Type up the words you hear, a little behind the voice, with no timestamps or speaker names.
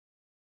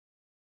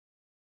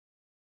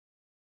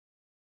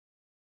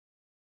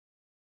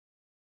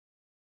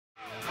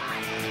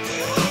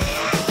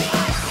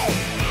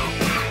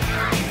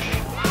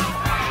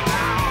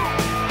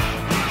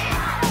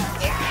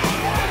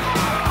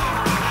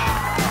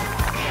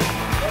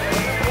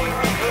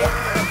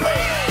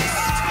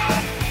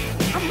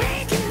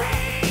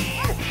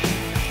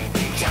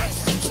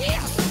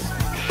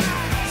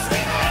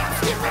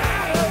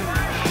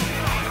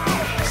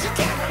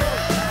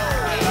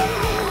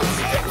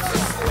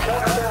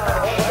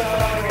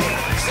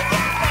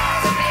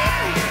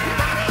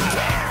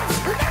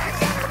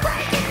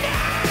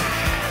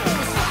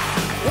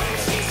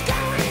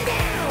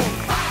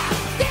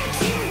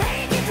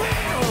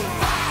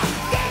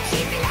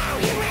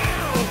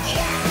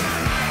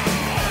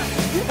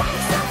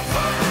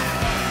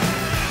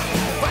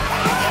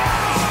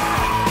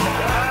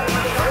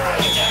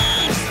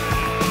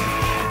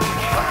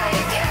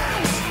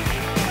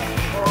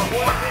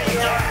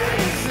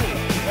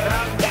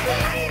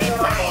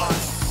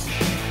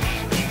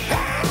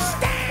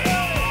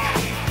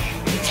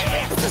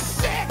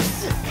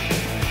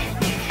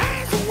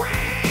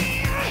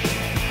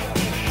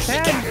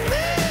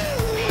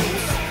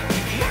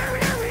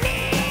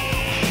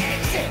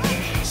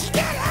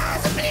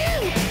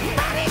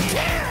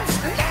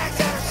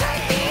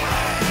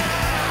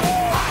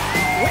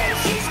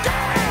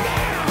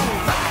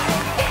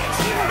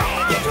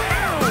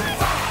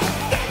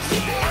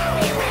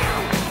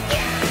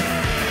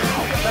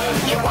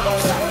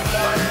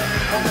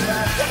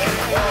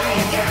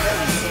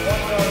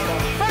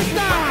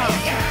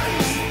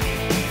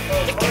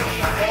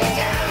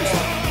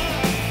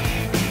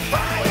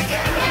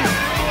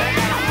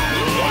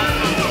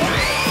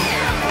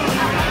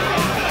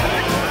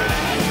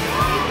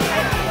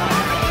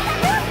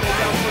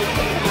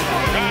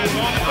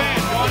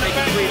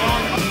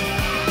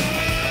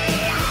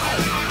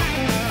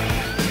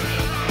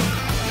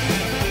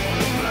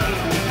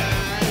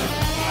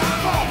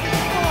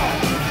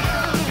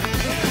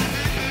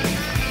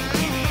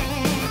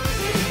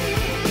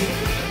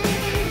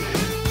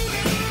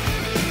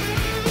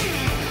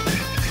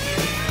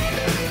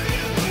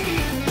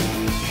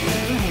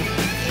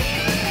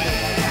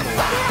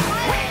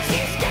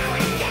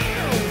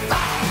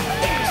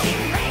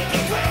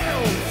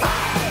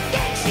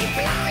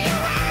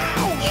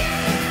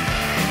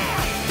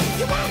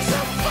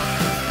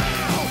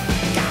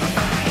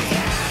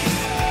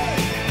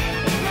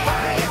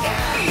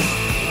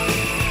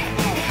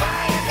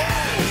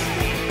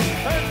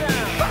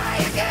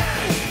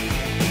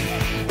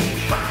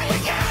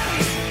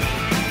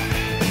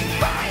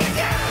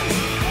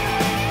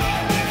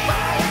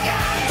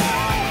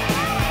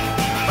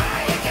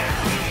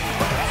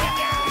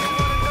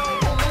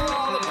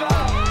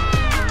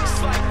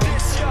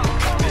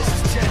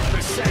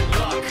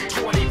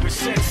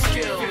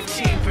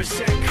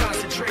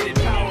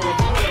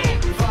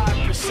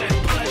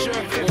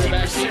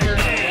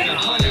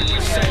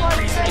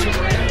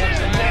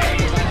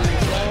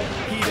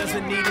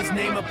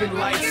in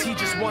lights, he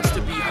just wants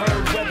to be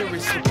heard, whether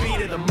it's the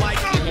beat of the mic.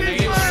 He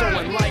feels so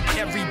unlike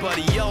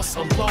everybody else,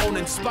 alone,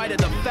 in spite of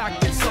the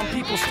fact that some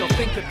people still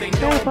think that they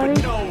know,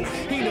 but no,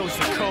 he knows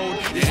the code.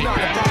 It's not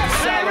about the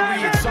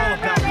salary, it's all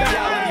about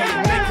reality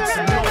and making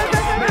some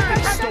noise,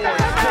 making a story,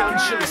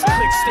 making sure his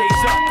click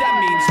stays up. That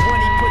means when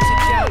he puts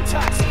it down,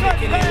 Tox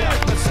picking it up.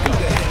 Let's go.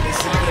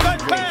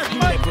 He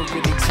never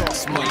really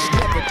talks much,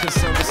 never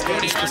concerned with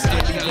status, but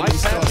steady when he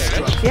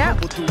starstruck. Yeah.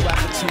 Humble through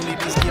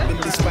opportunities given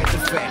despite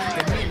the fact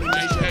that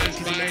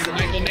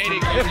Mike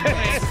Nadik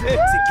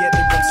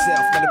together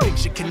himself, now the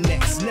picture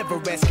connects. Never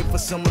asking for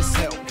someone's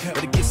help or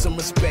to get some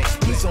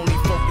respect. He's only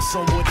focused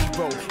on what he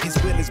wrote. His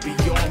will is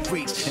beyond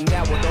reach, and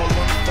now it all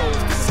unfolds.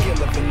 The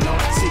skill of an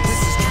artist.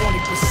 This is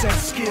 20%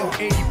 skill,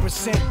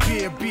 80%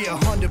 fear. Be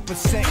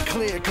 100%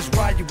 clear, cause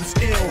Ryu was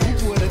ill.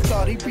 Who would have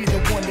thought he'd be the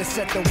one that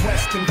set the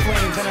West in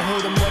flames? And I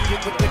heard him work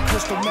it with the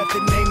crystal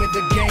method, name of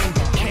the game.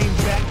 Came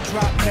back,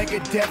 dropped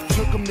Megadeth,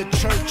 took him to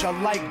church. I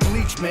like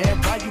Bleach, man.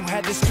 Ryu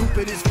had the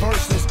stupidest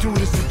verse. This dude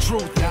is the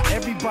truth. Now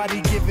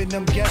everybody giving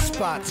them guest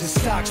spots. His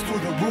stocks through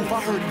the roof.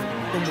 I heard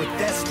him with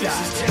that stock.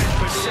 This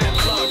is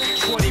 10% luck,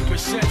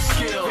 20%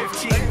 skill,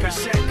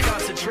 15%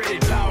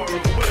 concentrated power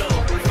of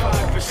will,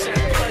 5%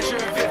 pleasure,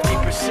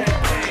 50%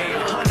 pain,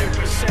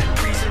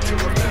 100% reason to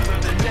remember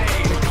the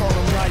name. They call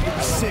him Ryu,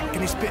 he's sick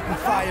and he's spitting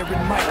fire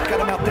and Mike got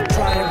him out the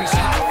dryer. He's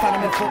hot, found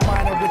him in Fort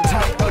Minor with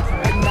tight, but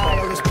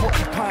denial is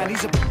porcupine.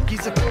 He's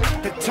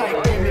the type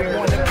women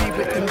wanna be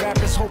with, and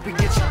rappers hope he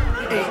gets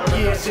 8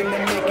 years in the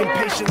making,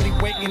 patiently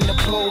waiting to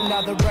blow.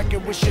 Now the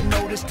record with your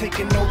notice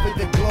taking over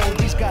the globe.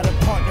 He's got a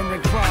partner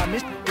in crime,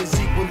 this is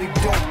equally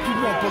dope. You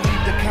won't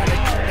believe the kind of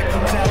that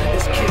comes out of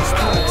this kid's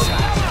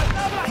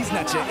throat. He's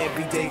not your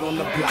everyday on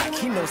the block.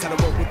 He knows how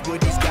to work with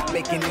what he's got,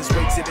 making his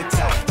way to the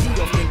top. He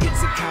often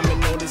gets a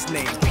comment on his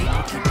name.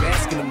 People keep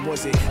asking him,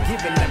 was it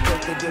given that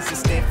birth that doesn't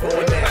stand for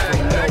an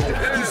acronym? No,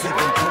 he's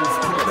living proof,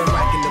 the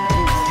rock in the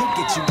booth. He'll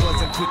get you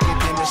buzzing quicker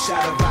than a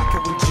shot of vodka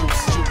with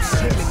juice.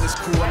 Him and his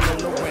crew, I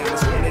know around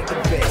is one of the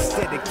best.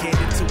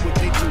 Dedicated to what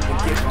they do and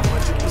give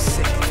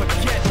 100%.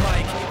 Forget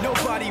Mike,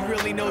 nobody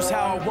really only knows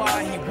how or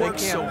why he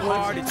works so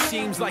hard. It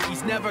seems like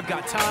he's never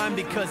got time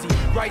because he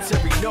writes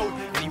every note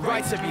and he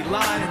writes every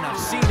line. And I've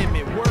seen him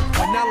at work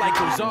when that light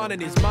goes on in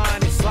his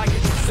mind. It's like a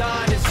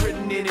design is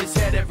written in his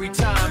head every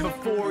time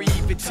before he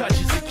even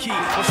touches the key.